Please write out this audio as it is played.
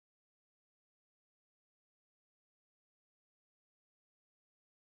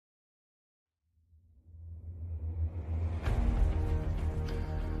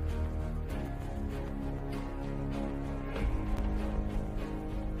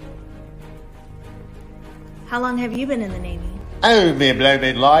How long have you been in the Navy? Oh, me blow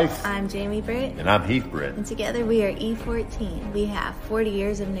midlife. I'm Jamie Britt. And I'm Heath Britt. And together we are E14. We have 40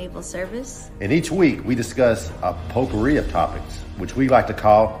 years of naval service. And each week we discuss a potpourri of topics, which we like to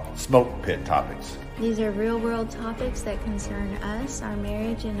call smoke pit topics. These are real world topics that concern us, our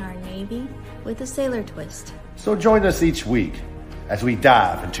marriage, and our Navy with a sailor twist. So join us each week as we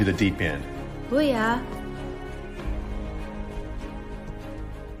dive into the deep end. Booyah!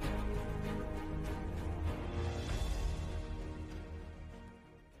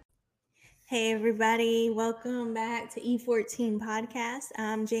 Hey everybody, welcome back to E14 Podcast.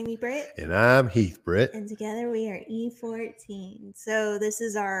 I'm Jamie Britt. And I'm Heath Britt. And together we are E14. So this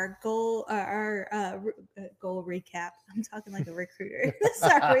is our goal, goal recap. I'm talking like a recruiter. This is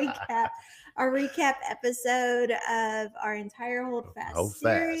our recap episode of our entire Hold Fast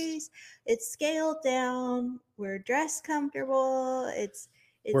series. It's scaled down. We're dressed comfortable.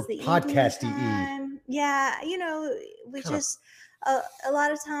 We're the podcasty. Yeah, we just... a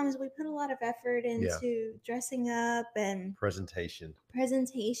lot of times we put a lot of effort into dressing up and presentation,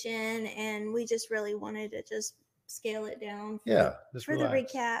 and we just really wanted to just scale it down for the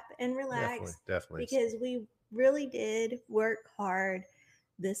recap and relax. Definitely. Because we really did work hard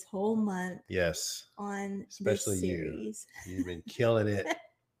this whole month. Yes. On especially this series. You've been killing it.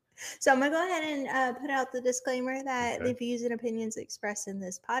 So I'm going to go ahead and put out the disclaimer that the views and opinions expressed in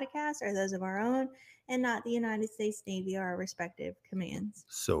this podcast are those of our own and not the United States Navy or our respective commands.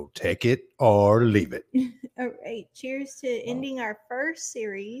 So take it or leave it. All right. Cheers to ending our first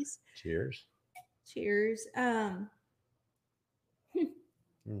series. Cheers.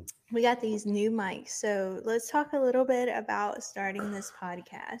 We got these new mics. So let's talk a little bit about starting this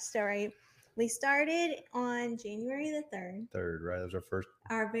podcast. All right. We started on January the 3rd. Right? That was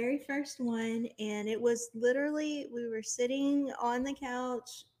our very first one. And it was literally, we were sitting on the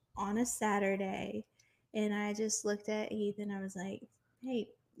couch on a Saturday. And I just looked at Heath and I was like, hey,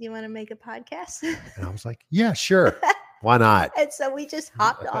 you want to make a podcast? And I was like, yeah, sure. Why not? And so we just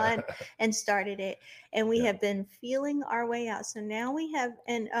hopped on and started it. And we have been feeling our way out. So now we have,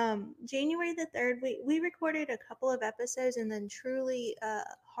 and January the 3rd, we recorded a couple of episodes and then truly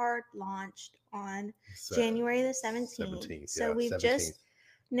hard launched on January the 17th. So we've 17th. Just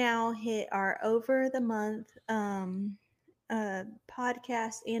now hit our over the month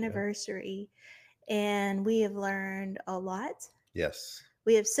podcast anniversary. And we have learned a lot. Yes.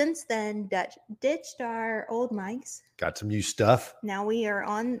 We have since then ditched our old mics. Got some new stuff. Now we are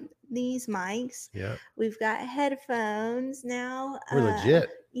on these mics. Yeah. We've got headphones now. We're legit.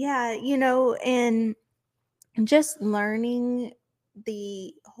 Yeah, and just learning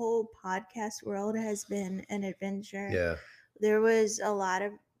the whole podcast world has been an adventure. Yeah. There was a lot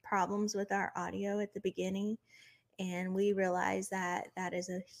of problems with our audio at the beginning. And we realized that is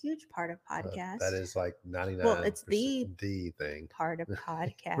a huge part of podcast. That is like 99%. Well, it's the thing. Part of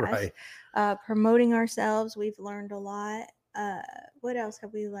podcast. Right. Promoting ourselves, we've learned a lot. What else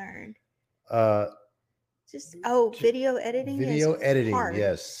have we learned? Video editing. Video editing, hard.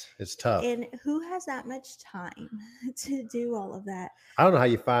 Yes, it's tough. And who has that much time to do all of that? I don't know how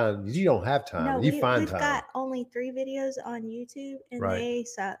you find. You don't have time. No, we've got only 3 videos on YouTube, and they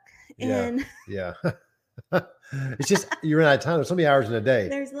suck. Yeah. And yeah. It's just you run out of time. There's so many hours in a day.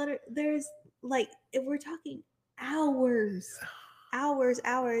 There's like, if we're talking hours.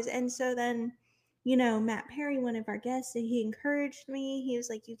 And so then, Matt Perry, one of our guests, he encouraged me. He was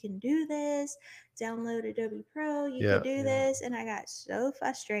like, you can do this. Download Adobe Pro. You can do this. And I got so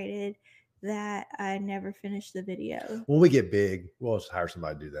frustrated that I never finished the video. When we get big, we'll just hire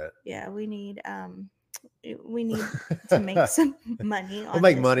somebody to do that. Yeah, we need to make some money. We'll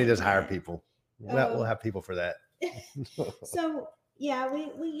make money, just hire people. We'll have people for that. So yeah,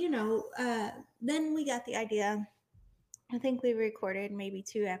 we then we got the idea. I think we recorded maybe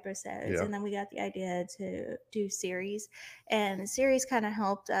 2 episodes, and then we got the idea to do series. And the series kind of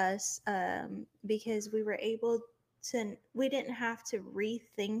helped us because we were able to. We didn't have to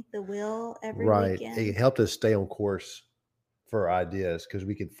rethink the wheel every weekend. It helped us stay on course for our ideas because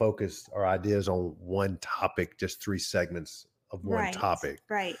we could focus our ideas on one topic, just 3 segments of one topic.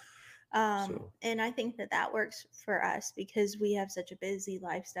 Right. And I think that works for us because we have such a busy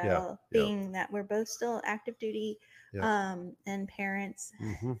lifestyle, being that we're both still active duty, and parents,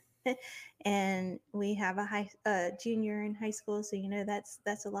 and we have a junior in high school. So,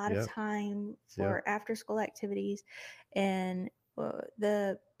 that's a lot of time for after school activities. And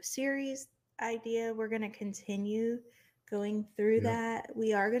the series idea, we're going to continue going through that.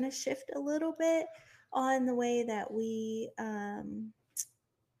 We are going to shift a little bit on the way that we, on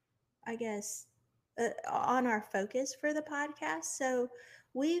our focus for the podcast. So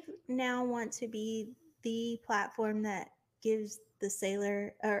we've now want to be the platform that gives the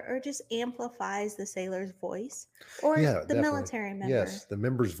sailor or just amplifies the sailor's voice or Yeah, the definitely. military member. Yes, the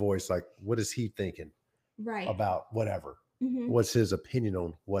member's voice. Like, what is he thinking Right. about whatever? Mhm. What's his opinion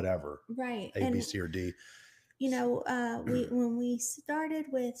on whatever? Right. A, B, C, or D. You know, when we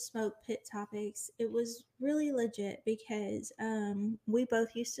started with Smoke Pit Topics, it was really legit because we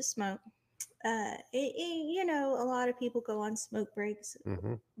both used to smoke. You know, a lot of people go on smoke breaks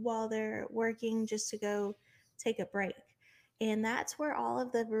while they're working just to go take a break. And that's where all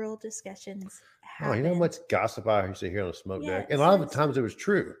of the real discussions happen. Oh, you know how much gossip I used to hear on the smoke deck? And a so lot of the times it was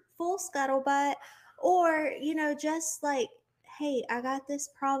true. Full scuttlebutt, or, you know, just like, hey, I got this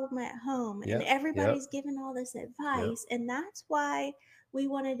problem at home, and everybody's giving all this advice. And that's why we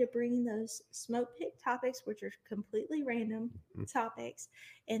wanted to bring those smoke pit topics, which are completely random topics,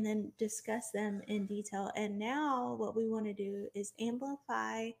 and then discuss them in detail. And now what we want to do is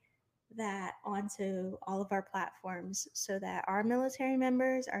amplify that onto all of our platforms so that our military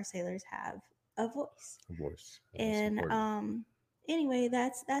members, our sailors, have a voice. And anyway,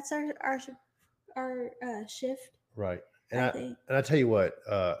 that's our shift. Right. And I tell you what,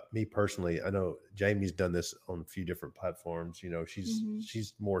 me personally, I know Jamie's done this on a few different platforms. You know,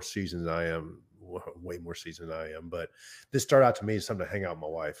 she's more seasoned than I am, way more seasoned than I am. But this started out to me as something to hang out with my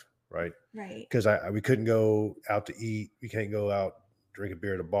wife, right? Right. Because we couldn't go out to eat. We can't go out drink a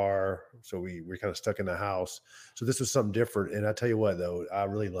beer at a bar. So we're kind of stuck in the house. So this was something different. And I tell you what, though, I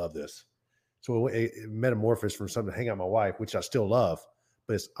really love this. So it metamorphosed from something to hang out with my wife, which I still love,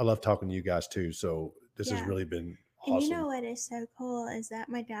 but I love talking to you guys too. So this has really been awesome. And you know what is so cool is that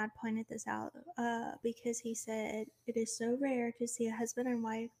my dad pointed this out because he said it is so rare to see a husband and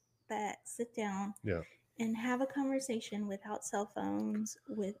wife that sit down and have a conversation without cell phones,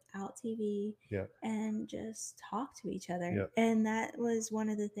 without TV, and just talk to each other. And that was one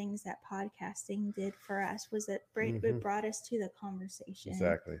of the things that podcasting did for us, was that it brought us to the conversation.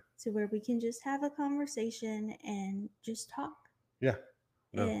 Exactly. To where we can just have a conversation and just talk. Yeah.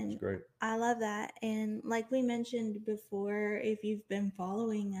 No, it's great. I love that. And like we mentioned before, if you've been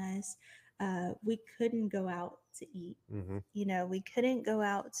following us, we couldn't go out to eat. You know, we couldn't go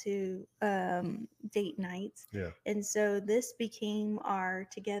out to date nights. And so this became our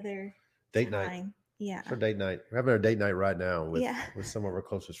together date night. Yeah. It's our date night. We're having our date night right now with some of our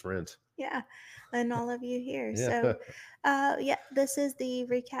closest friends. Yeah. And all of you here. So this is the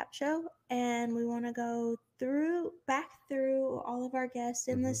recap show, and we want to go back through all of our guests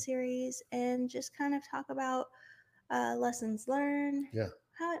in the series and just kind of talk about lessons learned,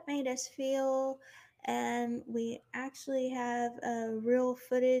 how it made us feel. And we actually have real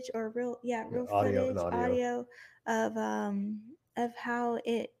footage or audio of how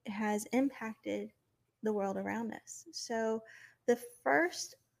it has impacted the world around us. So the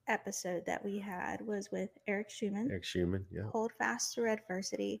first episode that we had was with Eric Schumann. Hold Fast Through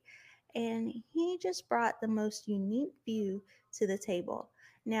Adversity. And he just brought the most unique view to the table.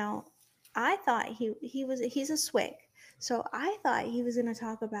 Now, I thought he's a SWIC. So I thought he was going to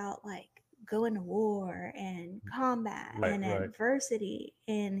talk about like going to war and combat and adversity.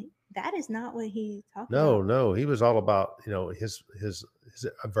 And that is not what he talked about. No, he was all about, you know, his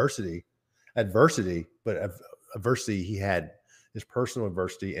adversity, but adversity he had, his personal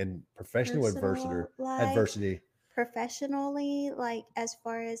adversity and professional adversity. Professionally, like as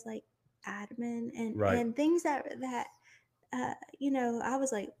far as like admin and things that you know, I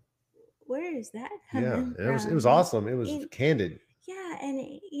was like, where is that coming from? It was awesome. It was candid. Yeah, and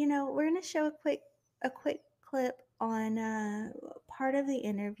you know, we're gonna show a quick clip on part of the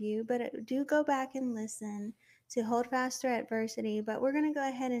interview, but do go back and listen to Hold Fast Through Adversity. But we're gonna go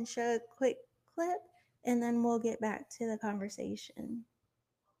ahead and show a quick clip, and then we'll get back to the conversation.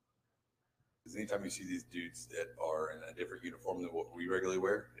 Anytime you see these dudes that are in a different uniform than what we regularly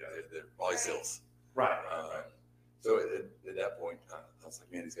wear, they're probably SEALs. Right. So at that point, I was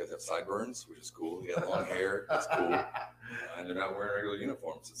like, man, these guys have sideburns, which is cool. They got long hair, that's cool. And they're not wearing regular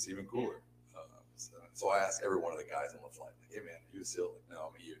uniforms. It's even cooler. So I asked every one of the guys on the flight, like, hey, man, are you a SEAL? Like, no,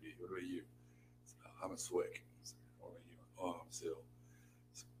 I'm a EOD. What about you? I'm a SWIC. What about you? Oh, I'm a SEAL.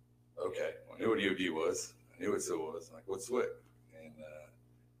 Okay. Well, I knew what EOD was. I knew what SEAL was. I'm like, what's SWIC? And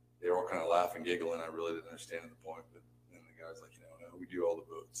they were all kind of laughing, giggling. I really didn't understand the point. But then the guy was like, no, we do all the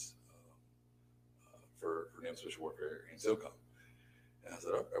boats for naval special warfare and SOCOM. And I said,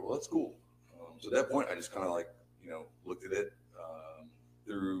 all right, well, that's cool. So at that point, I just kind of like, you know, looked at it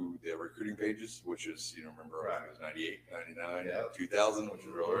through the recruiting pages, which is, you know, remember, I think it was 98, 99, 2000, which is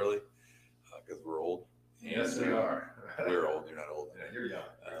real early because we're old. Yes, we are. We're old. You're not old. Yeah, you're young.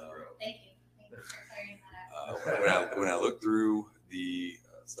 Thank you for clearing that up. When I looked through the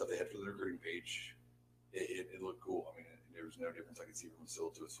stuff they had for the recruiting page, it looked cool. I mean, there was no difference I could see from a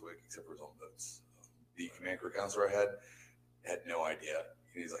sill to a swig except for his own boats. The command crew counselor I had no idea.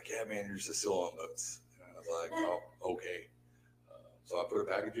 And he's like, yeah, man, you're just a sill on boats. And I was like, oh, okay. So I put a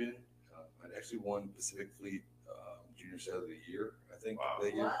package in. I actually won Pacific Fleet Junior Sailor of the Year, I think,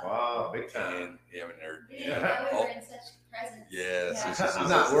 that year. Wow, big time. And yeah, I'm a nerd. We were in such presence. Yes. I'm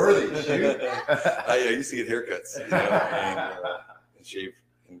not worthy. Shoot. I used to get haircuts, and shave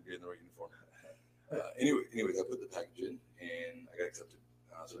and get in the right uniform. Anyways, I put the package in and I got accepted.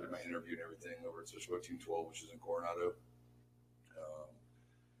 So I did my interview and everything over at Special Team 12, which is in Coronado.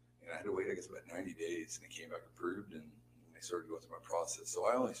 And I had to wait, I guess, about 90 days, and it came back approved, and I started going through my process. So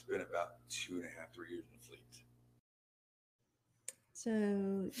I only spent about 2.5, 3 years in the fleet.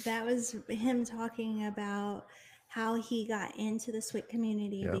 So that was him talking about how he got into the SWIC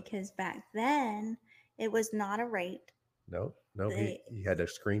community, because back then it was not a rate. No, he had to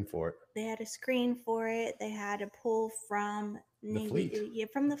screen for it. They had to screen for it. They had to pull from the fleet.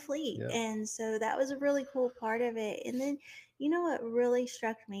 From the fleet. Yeah. And so that was a really cool part of it. And then, you know what really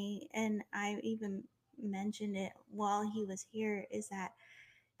struck me, and I even mentioned it while he was here, is that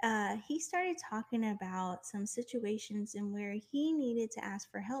he started talking about some situations in where he needed to ask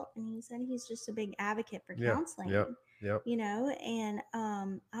for help, and he said he's just a big advocate for counseling. You know, and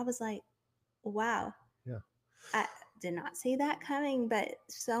I was like, wow. Yeah. I did not see that coming, but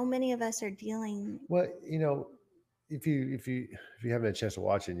so many of us are dealing. Well, you know, if you haven't had a chance to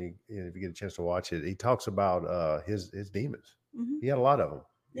watch it, and if you get a chance to watch it, he talks about his demons. Mm-hmm. He had a lot of them.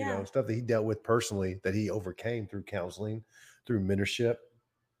 You know, stuff that he dealt with personally that he overcame through counseling, through mentorship,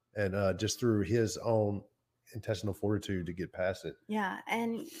 and just through his own intestinal fortitude to get past it. Yeah.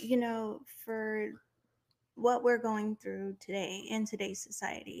 And, you know, for what we're going through today in today's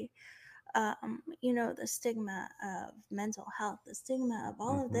society, you know, the stigma of mental health, the stigma of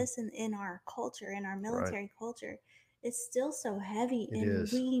all of this in our culture, in our military culture, is still so heavy.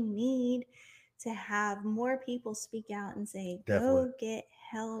 We need to have more people speak out and say, go get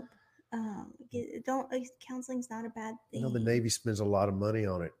help. Counseling's not a bad thing. You know, the Navy spends a lot of money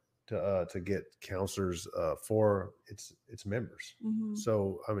on it to get counselors for its members. Mm-hmm.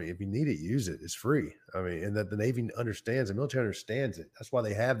 So, I mean, if you need it, use it. It's free. I mean, and that the Navy understands, the military understands it. That's why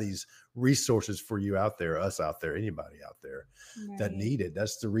they have these resources for you out there, us out there, anybody out there that need it.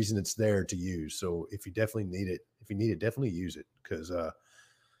 That's the reason it's there to use. So if you definitely need it, definitely use it, because,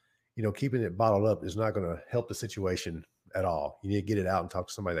 you know, keeping it bottled up is not going to help the situation at all. You need to get it out and talk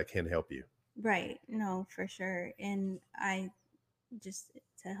to somebody that can help you. Right. No, for sure. And I just,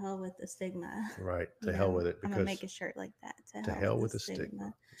 to hell with the stigma. Right. To hell with it. I'm going to make a shirt like that. To hell with the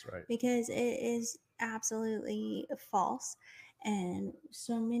stigma. That's right. Because it is absolutely false. And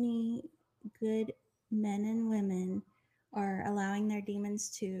so many good men and women are allowing their demons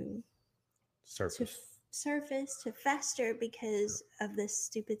to surface, to fester because of this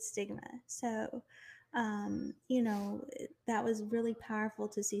stupid stigma. So, you know, that was really powerful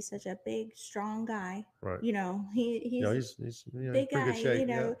to see such a big, strong guy. Right. You know, he's big guy, shape, you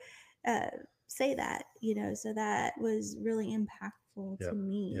know, say that, you know, so that was really impactful to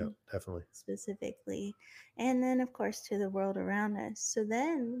me. Yeah, definitely. Specifically. And then, of course, to the world around us. So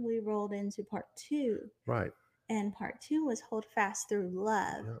then we rolled into part 2. Right. And part 2 was Hold Fast Through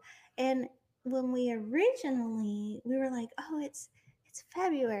Love. Yeah. And when we were like, oh, it's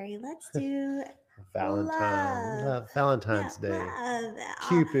February. Let's do Valentine's Day, love.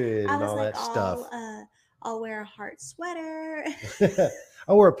 Cupid, and all like, that stuff. I'll wear a heart sweater.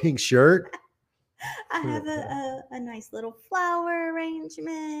 I'll wear a pink shirt. I have a nice little flower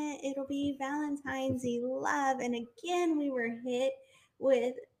arrangement. It'll be Valentine's love. And again, we were hit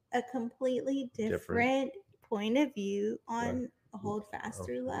with a completely different point of view on Hold Fast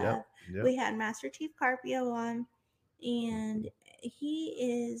Through Love. Yep. We had Master Chief Carpio on, and he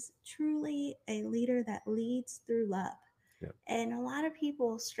is truly a leader that leads through love. Yep. And a lot of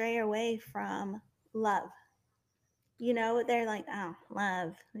people stray away from love. You know, they're like, oh,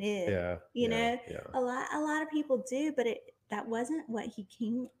 love. Yeah. You know, a lot of people do, but that wasn't what he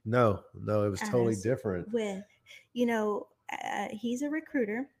came. No, it was totally different. With, you know, he's a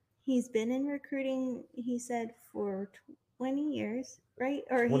recruiter. He's been in recruiting, he said, for 20 years, right?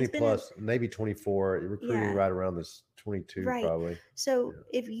 Or 20 he's been plus, maybe 24, recruiting right around this 22 probably. So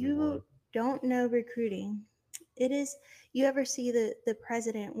if you don't know recruiting, it is, you ever see the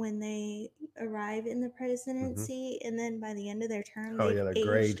president when they arrive in the presidency and then by the end of their term, they've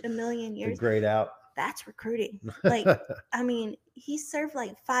aged a million years. The grade out. That's recruiting. Like, I mean, he served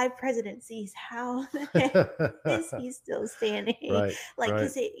like 5 presidencies. How is he still standing? Right. Like,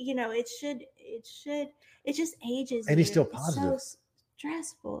 because it, you know, it just ages. And he's still positive. It's so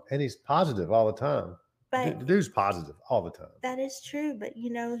stressful. And he's positive all the time. But the dude's positive all the time. that is true. But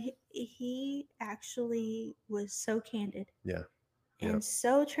he actually was so candid. Yeah. And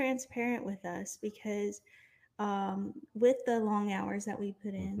so transparent with us because with the long hours that we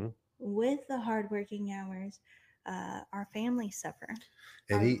put in, with the hardworking hours, our families suffer.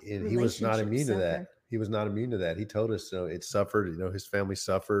 And he was not immune to that. He was not immune to that. He told us, it suffered. His family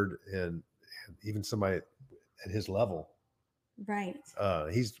suffered, and even somebody at his level, right?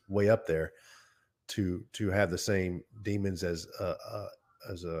 He's way up there to have the same demons as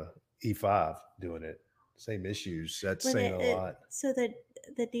a E5 doing it. Same issues. That's saying a lot. So that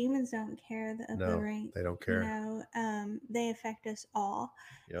the demons don't care of the rank. They don't care. They affect us all.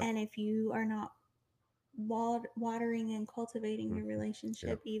 Yep. And if you are not watering and cultivating your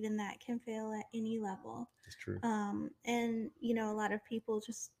relationship, even that can fail at any level. It's true. And a lot of people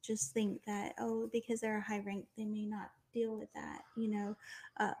just think that, because they're a high rank, they may not deal with that,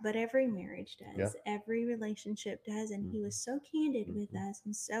 but every marriage does, every relationship does. And he was so candid with us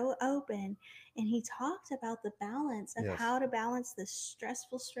and so open, and he talked about the balance of how to balance this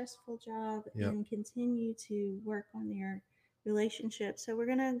stressful job and continue to work on your relationship. So we're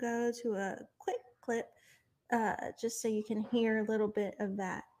gonna go to a quick clip just so you can hear a little bit of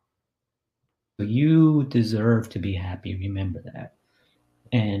that. You deserve to be happy. Remember that.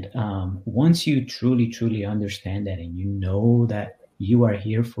 And once you truly understand that, and you know that you are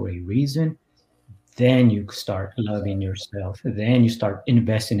here for a reason, then you start loving yourself. Then you start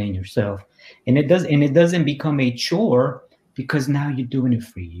investing in yourself. And it doesn't become a chore, because now you're doing it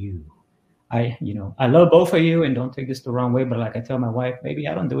for you. I love both of you, and don't take this the wrong way, but like I tell my wife, baby,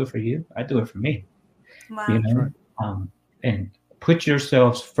 I don't do it for you. I do it for me. Wow. And put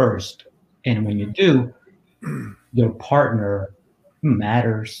yourselves first. And when you do, your partner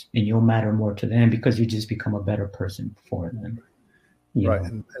matters, and you'll matter more to them, because you just become a better person for them. Right.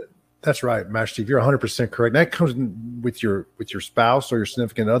 And that's right, Master Chief. You're 100% correct. That comes with your spouse or your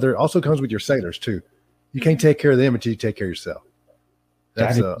significant other. It also comes with your sailors too. You can't take care of them until you take care of yourself.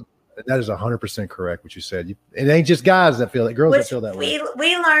 That is 100% correct what you said. It ain't just guys that feel that, girls that feel that way.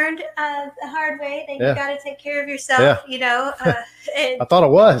 We learned the hard way that you got to take care of yourself. I thought it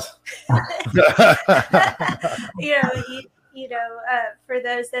was. For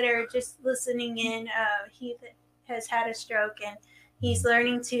those that are just listening in, he has had a stroke, and he's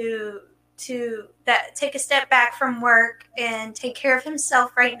learning to take a step back from work and take care of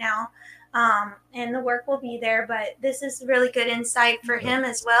himself right now. And the work will be there, but this is really good insight for him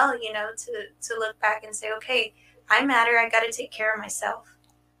as well, to look back and say, okay, I matter. I got to take care of myself.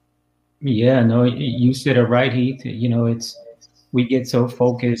 Yeah, no, you said it right, Heath. We get so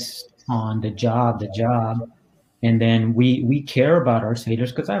focused on the job, and then we care about our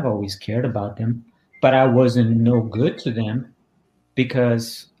sailors, because I've always cared about them, but I wasn't no good to them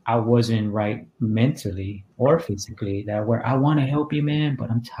because I wasn't right mentally or physically. That where I want to help you, man,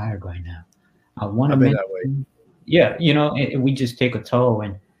 but I'm tired right now. I want to be that way. Yeah, we just take a toll,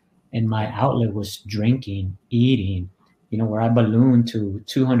 and my outlet was drinking, eating, where I ballooned to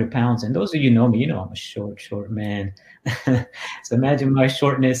 200 pounds. And those of you know me, I'm a short man. So imagine my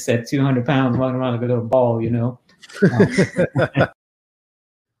shortness at 200 pounds walking around like a little ball,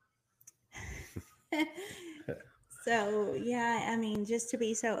 So, just to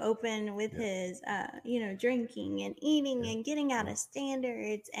be so open with his, drinking and eating and getting out of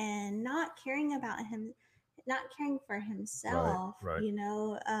standards and not caring about him, not caring for himself, right.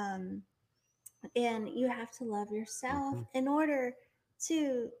 And you have to love yourself in order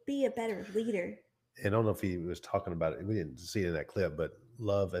to be a better leader. And I don't know if he was talking about it. We didn't see it in that clip, but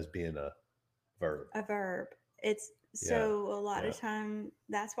love as being a verb. A verb. It's so a lot of time,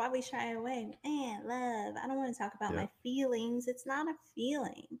 that's why we shy away. Man, love. I don't want to talk about my feelings. It's not a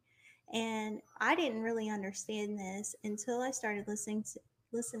feeling. And I didn't really understand this until I started listening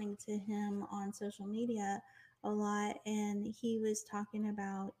to him on social media a lot. And he was talking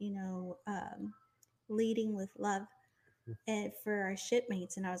about, leading with love and for our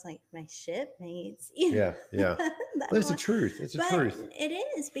shipmates. And I was like, my shipmates? Yeah. But it's the truth. It's the truth. It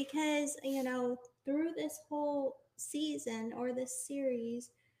is, because, through this whole season or this series,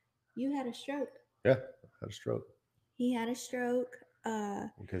 you had a stroke. Yeah, I had a stroke. He had a stroke.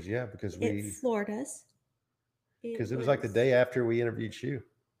 Because it floored us. Because it was like the day after we interviewed you.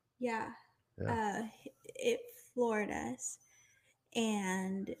 Yeah. It floored us,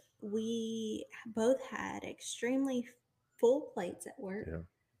 and we both had extremely full plates at work.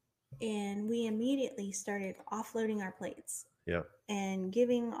 And we immediately started offloading our plates. And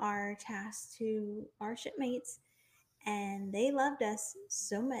giving our tasks to our shipmates, and they loved us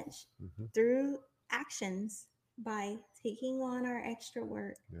so much through actions by taking on our extra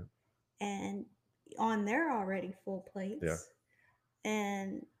work. And on their already full plates. Yeah.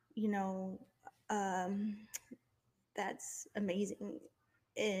 And, you know, um, that's amazing.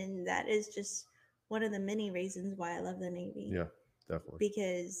 And that is just one of the many reasons why I love the Navy. Yeah, definitely.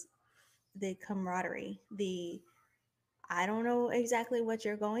 Because the camaraderie, I don't know exactly what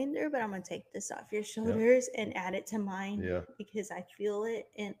you're going through, but I'm going to take this off your shoulders and add it to mine because I feel it.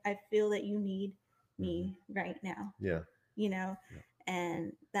 And I feel that you need me right now. Yeah. You know,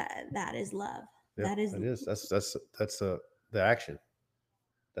 and that is love. Yeah, that's the action.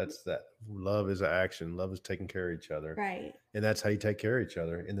 That's that love is an action. Love is taking care of each other. Right. And that's how you take care of each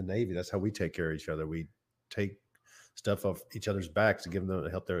other in the Navy. That's how we take care of each other. We take stuff off each other's backs to give them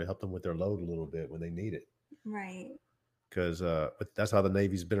help them with their load a little bit when they need it. Right. Because but that's how the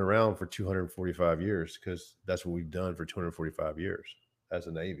Navy's been around for 245 years, because that's what we've done for 245 years as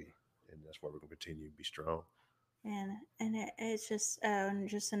a Navy. And that's why we're going to continue to be strong. And it's just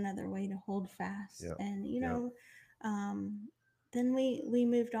another way to hold fast. Yeah. And, you know, then we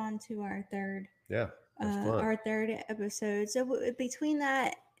moved on to our third episode. So between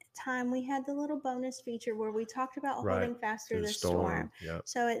that time, we had the little bonus feature where we talked about holding fast through the storm. Yeah.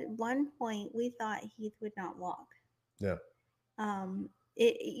 So at one point, we thought Heath would not walk. Yeah.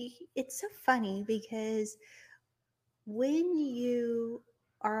 It's so funny because when you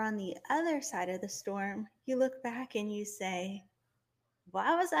are on the other side of the storm, you look back and you say,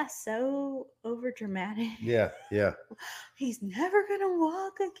 why was I so over dramatic? Yeah. He's never gonna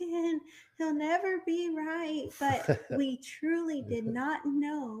walk again. He'll never be right. But we truly did not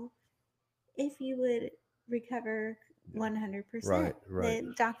know if you would recover 100%. Right.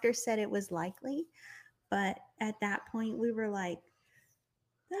 The doctor said it was likely, but at that point we were like,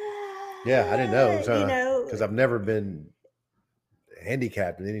 I didn't know, because I've never been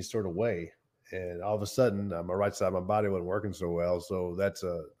handicapped in any sort of way, and all of a sudden my right side of my body wasn't working so well, so it's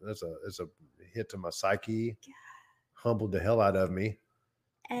a hit to my psyche. Humbled the hell out of me,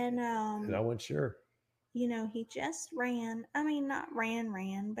 and I wasn't sure. You know, he just ran. I mean, not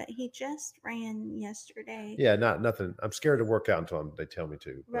ran, but he just ran yesterday. Yeah, nothing. I'm scared to work out until they tell me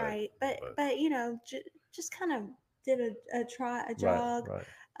to. Right, but you know, just kind of did a jog. Right.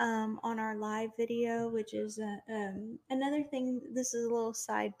 On our live video, which is another thing. This is a little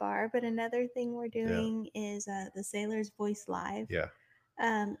sidebar, but another thing we're doing is the Sailor's Voice Live. Yeah.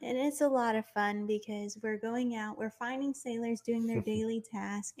 And it's a lot of fun because we're going out, we're finding sailors doing their daily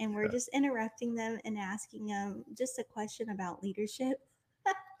task, and we're just interrupting them and asking them just a question about leadership.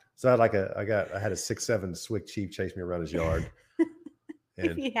 So I had a 6'7" Swick chief chase me around his yard.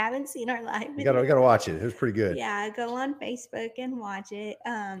 If you haven't seen our live video, you gotta watch it. It was pretty good. Yeah, go on Facebook and watch it.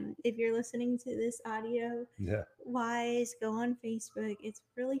 If you're listening to this audio wise, go on Facebook. It's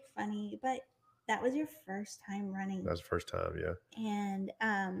really funny. But that was your first time running. That was the first time, yeah. And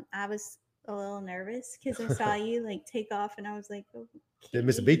I was a little nervous because I saw you like take off, and I was like, okay. Didn't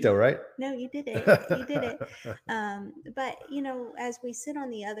miss a beat though, right? No, you did it. You did it. But you know, as we sit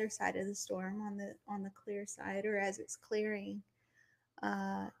on the other side of the storm, on the clear side, or as it's clearing,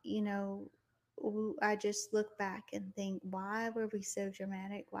 you know, I just look back and think, why were we so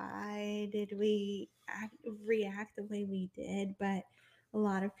dramatic? Why did we react the way we did? But a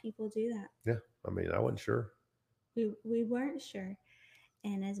lot of people do that. Yeah, I mean, I wasn't sure. We weren't sure.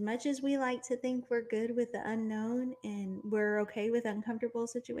 And as much as we like to think we're good with the unknown and we're okay with uncomfortable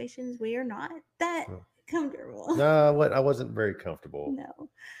situations, we are not that comfortable. No, I wasn't very comfortable.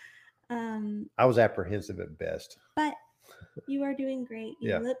 No. I was apprehensive at best. But you are doing great.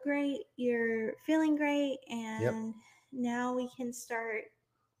 You look great. You're feeling great. And now we can start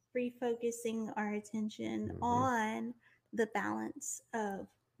refocusing our attention on the balance of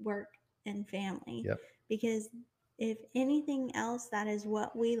work and family. Because if anything else, that is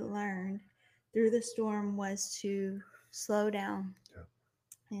what we learned through the storm, was to slow down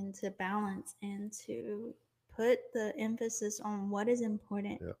and to balance and to put the emphasis on what is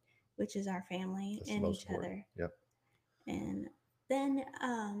important, which is our family and each other. And then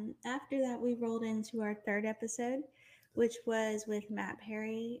after that, we rolled into our third episode, which was with Matt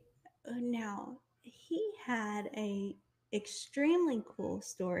Perry. Now, he had a extremely cool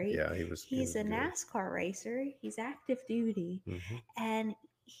story. Yeah, he's a NASCAR racer. He's active duty, and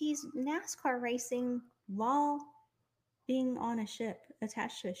he's NASCAR racing while being on a ship,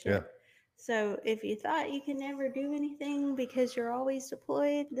 attached to a ship. So if you thought you could never do anything because you're always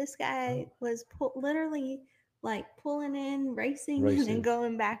deployed, this guy was literally like pulling in, racing. And then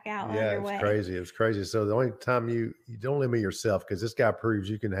going back out underway. It was crazy. So the only time you don't limit yourself, because this guy proves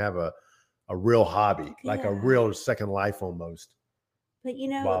you can have a real hobby, like a real second life almost. But you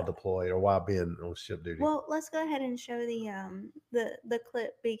know, while deployed or while being on ship duty. well, let's go ahead and show the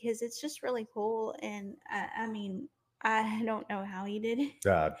clip because it's just really cool. And I mean, I don't know how he did it.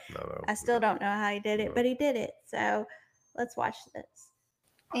 God, no. I still don't know how he did it, No. but he did it. So let's watch this.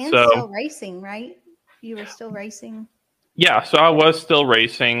 And So- still racing, right? You were still racing. Yeah, so I was still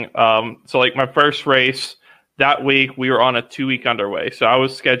racing. So like my first race that week, we were on a 2-week underway. So I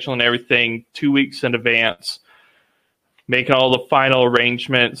was scheduling everything 2 weeks in advance, making all the final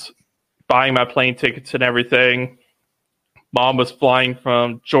arrangements, buying my plane tickets and everything. Mom was flying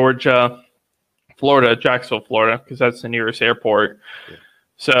from Jacksonville, Florida, because that's the nearest airport. Yeah.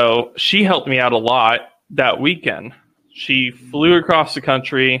 So she helped me out a lot that weekend. She flew across the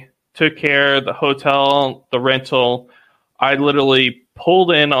country, took care of the hotel, the rental. I literally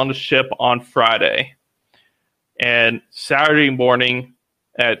pulled in on the ship on Friday. And Saturday morning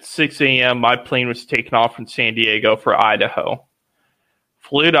at 6 a.m., my plane was taking off from San Diego for Idaho.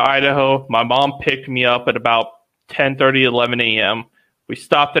 Flew to Idaho. My mom picked me up at about 10:30, 11 a.m. We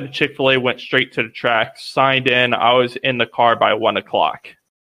stopped at a Chick-fil-A, went straight to the track, signed in. I was in the car by 1 o'clock.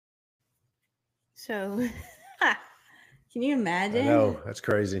 So, can you I imagine? know, that's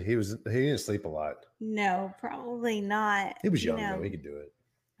crazy. He didn't sleep a lot. No, probably not. He was young You know, though. He could do it.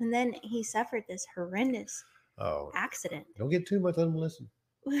 And then he suffered this horrendous Oh, accident. don't get too much. Let him listen.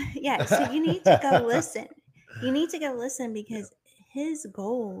 Yeah, so you need to go listen. You need to go listen because his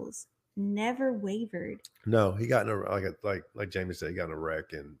goals never wavered. No, he got in a like Jamie said, he got in a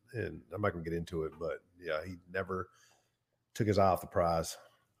wreck, and I'm not gonna get into it, but yeah, he never took his eye off the prize.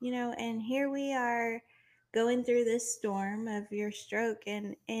 You know, and here we are going through this storm of your stroke,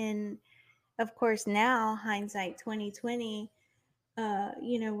 and of course now hindsight 2020,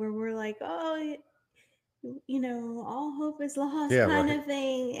 you know, where we're like, oh, you know, all hope is lost, Yeah, kind right. of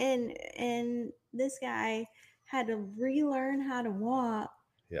thing, and this guy had to relearn how to walk.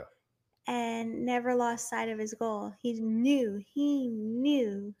 Yeah. And never lost sight of his goal. He knew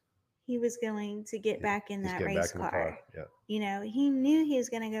he was going to get back in He's that getting race back in the car. Yeah. You know, he knew he was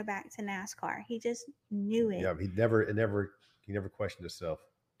going to go back to NASCAR. He just knew it. Yeah, he never questioned himself.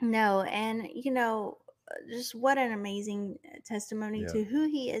 No, and you know, just what an amazing testimony Yeah. to who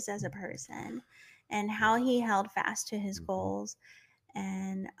he is as a person and how he held fast to his Mhm. goals.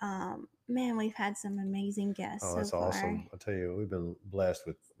 And man, we've had some amazing guests. Oh, that's so far. awesome. I tell you, we've been blessed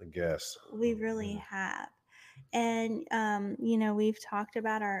with the guests. We really have. And you know, we've talked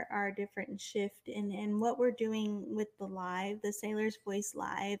about our different shift and what we're doing with the Sailor's Voice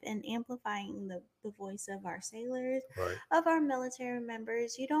Live, and amplifying the voice of our sailors, Right. of our military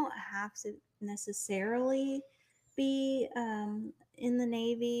members. You don't have to necessarily be in the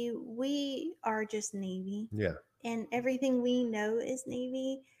Navy. We are just Navy, Yeah. and everything we know is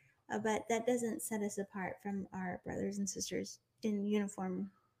Navy, but that doesn't set us apart from our brothers and sisters in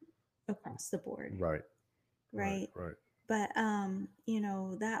uniform across the board. Right. Right. But you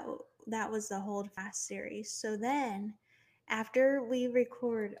know, that was the Hold Fast series. So then after we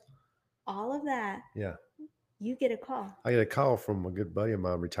record all of that, Yeah. you get a call. I get a call from a good buddy of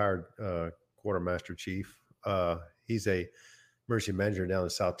mine, retired quartermaster chief. He's a emergency manager down in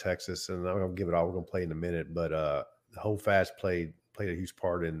South Texas, and I'm gonna give it all. We're gonna play in a minute, but the Hold Fast played a huge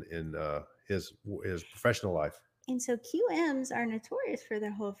part in his professional life. And so QMs are notorious for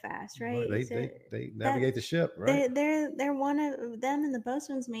their Hold Fast, right? They navigate the ship, right? They're one of them, and the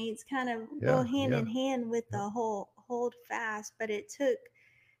bosun's mates kind of go hand in hand with the whole Hold Fast. But it took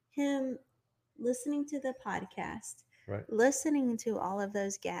him listening to the podcast, Right. listening to all of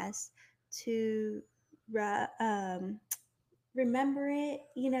those guests to remember it,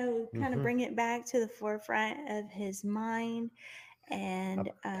 you know, kind of bring it back to the forefront of his mind, and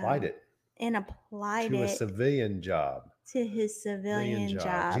applied it to a civilian job. To his civilian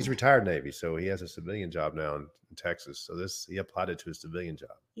job. He's retired Navy, so he has a civilian job now in Texas. So he applied it to his civilian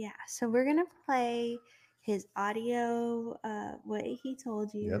job. Yeah. So we're gonna play his audio, what he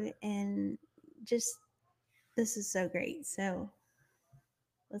told you, and just this is so great. So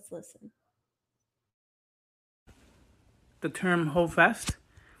let's listen. The term Hold Fast,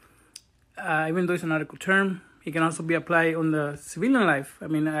 even though it's an article term, it can also be applied on the civilian life. I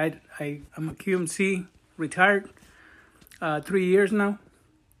mean, I'm a QMC, retired, 3 years now,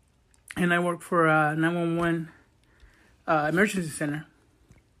 and I work for a 911 emergency center.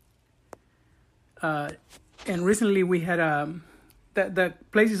 And recently we had the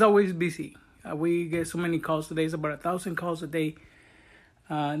place is always busy. We get so many calls today. It's about 1,000 calls a day.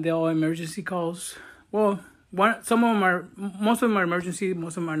 They're all emergency calls. Well, most of them are emergency,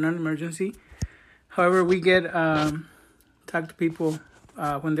 most of them are non-emergency. However, we get talk to people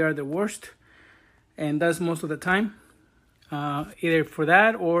when they are the worst, and that's most of the time. either for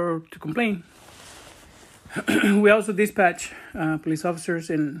that or to complain. We also dispatch police officers,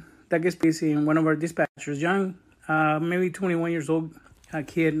 and that gets busy. And one of our dispatchers, young, maybe 21 years old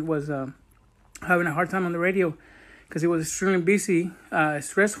kid, was having a hard time on the radio because he was extremely busy,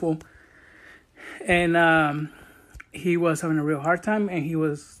 stressful, and he was having a real hard time, and he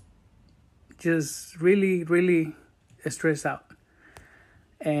was just really, really stressed out.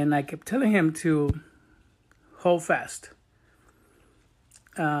 And I kept telling him to hold fast.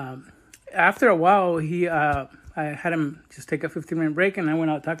 After a while, I had him just take a 15-minute break, and I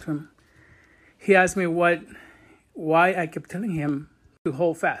went out to talk to him. He asked me why I kept telling him to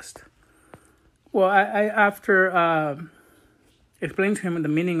hold fast. Well, I after explained to him the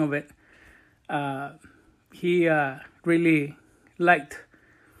meaning of it, he really liked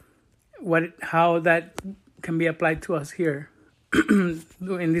how that can be applied to us here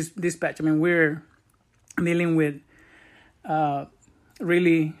in this dispatch. I mean, we're dealing with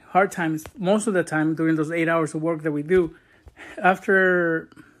really hard times most of the time during those 8 hours of work that we do. After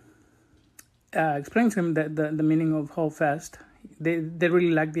explaining to him that the meaning of hold fast, they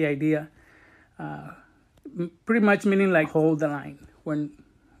really like the idea. Pretty much meaning like hold the line when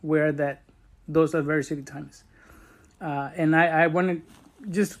we're at those adversity times. And I wanted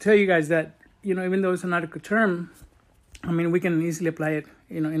just to tell you guys that, even though it's a nautical term, I mean, we can easily apply it,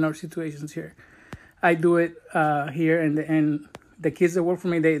 in our situations here. I do it here, and the kids that work for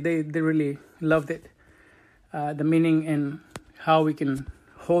me, they really loved it. The meaning and how we can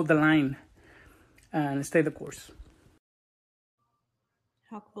hold the line and stay the course.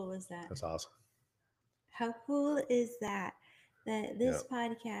 How cool is that? That's awesome. How cool is that? That this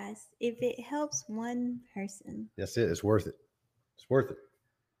podcast, if it helps one person, that's it. It's worth it. It's worth it.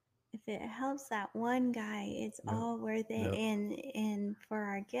 If it helps that one guy, it's all worth it. And for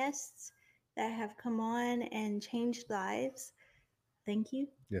our guests that have come on and changed lives, thank you.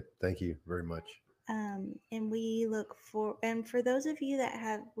 Yeah, thank you very much. And we look for, and for those of you that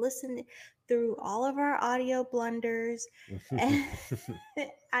have listened through all of our audio blunders,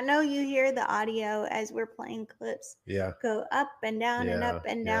 I know you hear the audio as we're playing clips go up and down and up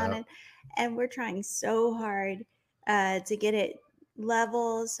and down, and we're trying so hard to get it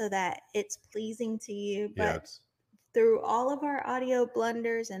level so that it's pleasing to you. But through all of our audio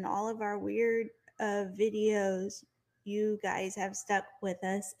blunders and all of our weird videos, you guys have stuck with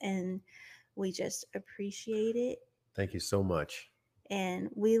us, and we just appreciate it. Thank you so much. And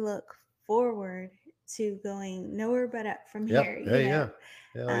we look forward to going nowhere but up from here.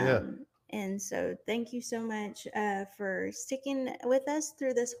 And so thank you so much for sticking with us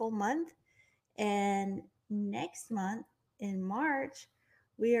through this whole month. And next month in March,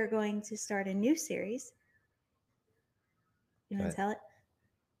 we are going to start a new series. You want to tell it?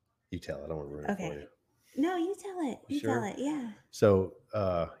 You tell it. I don't want to ruin it for you. No, you tell it. You tell it. Yeah. So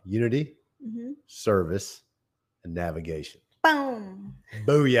unity, service, and navigation. Boom.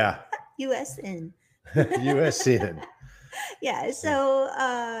 Booyah. USN. USN. Yeah. So,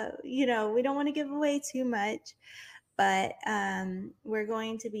 we don't want to give away too much, but we're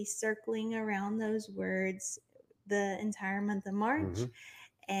going to be circling around those words the entire month of March.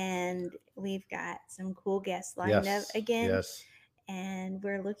 And we've got some cool guests lined up again. Yes. And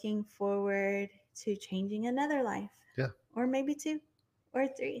we're looking forward to changing another life. Yeah. Or maybe 2 or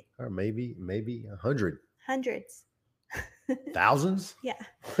 3. Or maybe 100. Hundreds. Thousands? Yeah.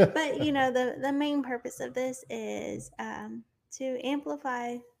 But, the main purpose of this is to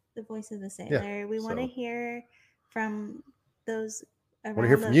amplify the voice of the sailor. Yeah. We want to hear from those around. Want to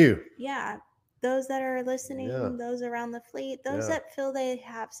hear from you. Yeah. Those that are listening, those around the fleet, those that feel they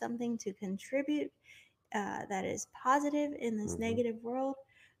have something to contribute that is positive in this negative world,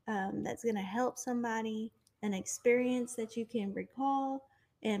 that's going to help somebody, an experience that you can recall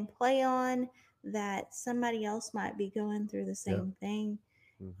and play on, that somebody else might be going through the same thing.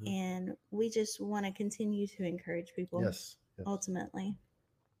 And we just want to continue to encourage people. Yes. Ultimately.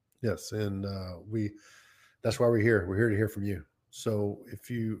 Yes. And that's why we're here. We're here to hear from you. So if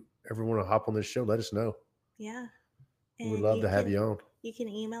you ever want to hop on this show, let us know. Yeah. We would love to have you on. You can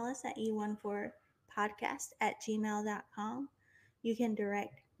email us at e14podcast@gmail.com. You can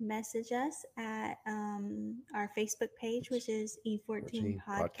direct message us at our Facebook page, which is E14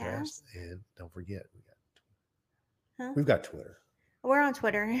 Podcast. And don't forget, we've got Twitter. We're on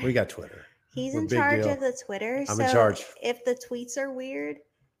Twitter. We got Twitter. He's in charge of the Twitter. I'm in charge. If the tweets are weird,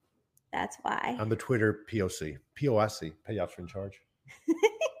 that's why. I'm the Twitter POC. POIC. Payouts in charge.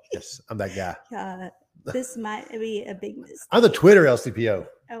 Yes, I'm that guy. This might be a big mistake. I'm the Twitter LCPO.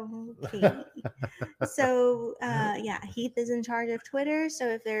 Oh, So yeah, Heath is in charge of Twitter. So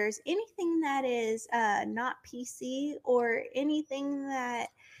if there's anything that is not PC or anything that,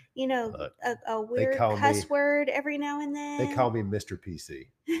 you know, a weird cuss word every now and then. They call me Mr. PC.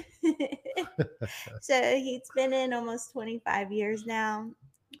 So he's been in almost 25 years now.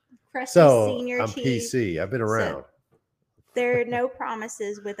 Crusty Senior I'm Chief. PC. I've been around. So there are no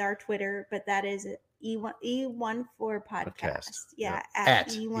promises with our Twitter, but that is E14 podcast. Yeah, at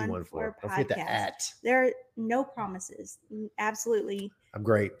E14 podcast. There are no promises. Absolutely. I'm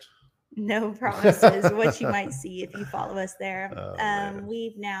great. No promises. What you might see if you follow us there.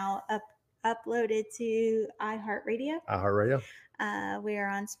 We've now uploaded to iHeartRadio. We are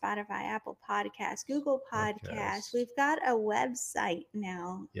on Spotify, Apple Podcasts, Google Podcasts. We've got a website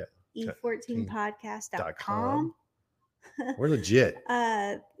now. Yeah. e14podcast.com. We're legit.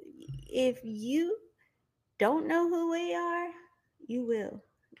 If you don't know who we are, you will.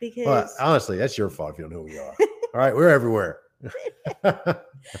 Because honestly, that's your fault if you don't know who we are. All right, we're everywhere.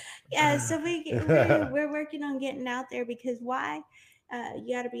 Yeah, so we're working on getting out there, because why?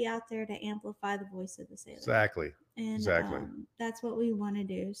 You got to be out there to amplify the voice of the sailor. Exactly. And that's what we want to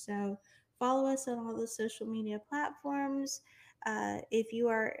do. So follow us on all the social media platforms. If you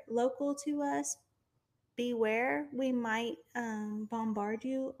are local to us, beware. We might bombard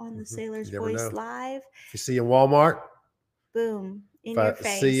you on the Sailor's Voice Live. If you see you in Walmart, boom, in your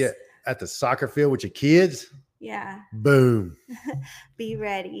face. See you at the soccer field with your kids, yeah, boom. Be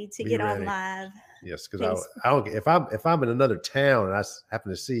ready to get on live. Yes, because I don't. If I'm in another town and I happen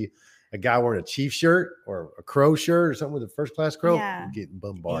to see a guy wearing a Chief shirt or a Crow shirt or something with a first class Crow, I'm getting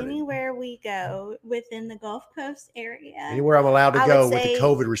bombarded. Anywhere we go within the Gulf Coast area, anywhere I'm allowed to go with the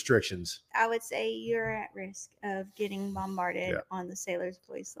COVID restrictions, I would say you're at risk of getting bombarded on the Sailor's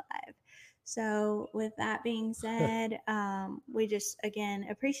Voice Live. So with that being said, we just, again,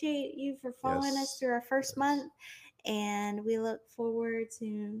 appreciate you for following us through our first month, and we look forward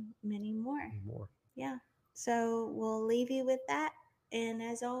to many more. Yeah. So we'll leave you with that. And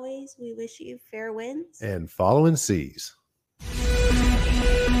as always, we wish you fair winds and following seas.